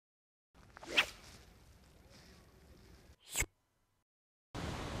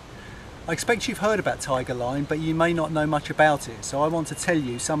I expect you've heard about Tiger Line, but you may not know much about it, so I want to tell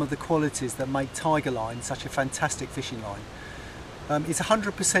you some of the qualities that make Tiger Line such a fantastic fishing line. It's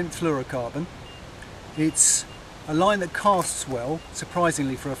 100% fluorocarbon. It's a line that casts well,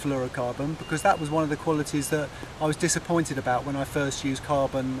 surprisingly for a fluorocarbon, because that was one of the qualities that I was disappointed about when I first used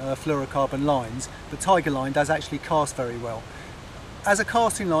fluorocarbon lines. The Tiger Line does actually cast very well. As a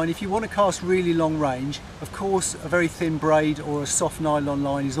casting line, if you want to cast really long range, of course a very thin braid or a soft nylon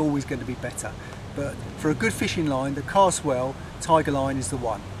line is always going to be better. But for a good fishing line that casts well, Tiger Line is the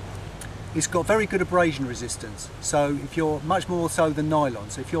one. It's got very good abrasion resistance, so if you're much more so than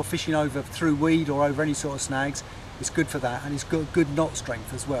nylon, so if you're fishing through weed or over any sort of snags, it's good for that, and it's got good knot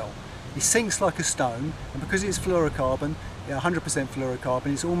strength as well. It sinks like a stone, and because it's fluorocarbon, 100% fluorocarbon,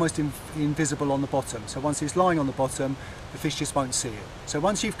 it's almost invisible on the bottom. So once it's lying on the bottom, the fish just won't see it. So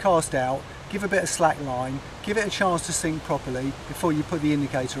once you've cast out, give a bit of slack line, give it a chance to sink properly before you put the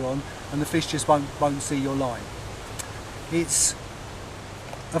indicator on, and the fish just won't see your line. It's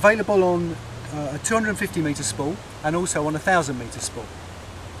available on a 250 metre spool and also on a 1,000 metre spool.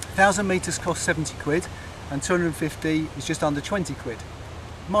 1,000 metres costs 70 quid and 250 is just under 20 quid.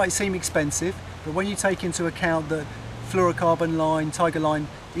 Might seem expensive, but when you take into account that fluorocarbon line, Tiger Line,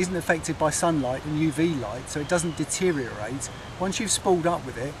 isn't affected by sunlight and UV light, so it doesn't deteriorate, once you've spooled up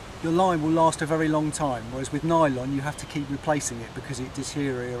with it, your line will last a very long time, whereas with nylon you have to keep replacing it because it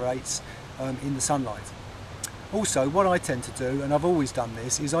deteriorates in the sunlight. Also, what I tend to do, and I've always done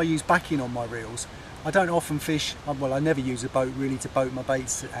this, is I use backing on my reels. I don't often fish, well, I never use a boat really to boat my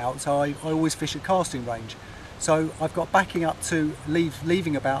baits out, so I always fish at casting range. So I've got backing up to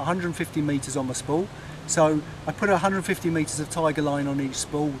leaving about 150 metres on my spool. So I put 150 metres of Tiger Line on each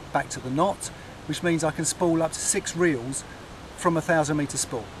spool back to the knot, which means I can spool up to 6 reels from a 1,000 metre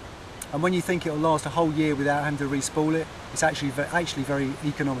spool. And when you think it'll last a whole year without having to re-spool it, it's actually very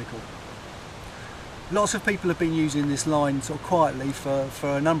economical. Lots of people have been using this line sort of quietly for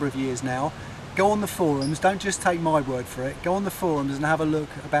a number of years now. Go on the forums, don't just take my word for it, go on the forums and have a look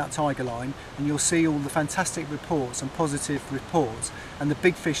about Tiger Line, and you'll see all the fantastic reports and positive reports and the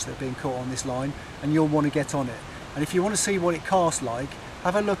big fish that are being caught on this line, and you'll want to get on it. And if you want to see what it casts like,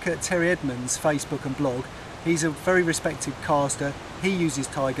 have a look at Terry Edmonds' Facebook and blog. He's a very respected caster, he uses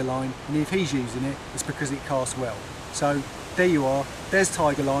Tiger Line, and if he's using it, it's because it casts well. So there you are, there's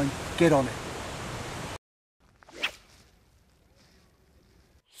Tiger Line, get on it.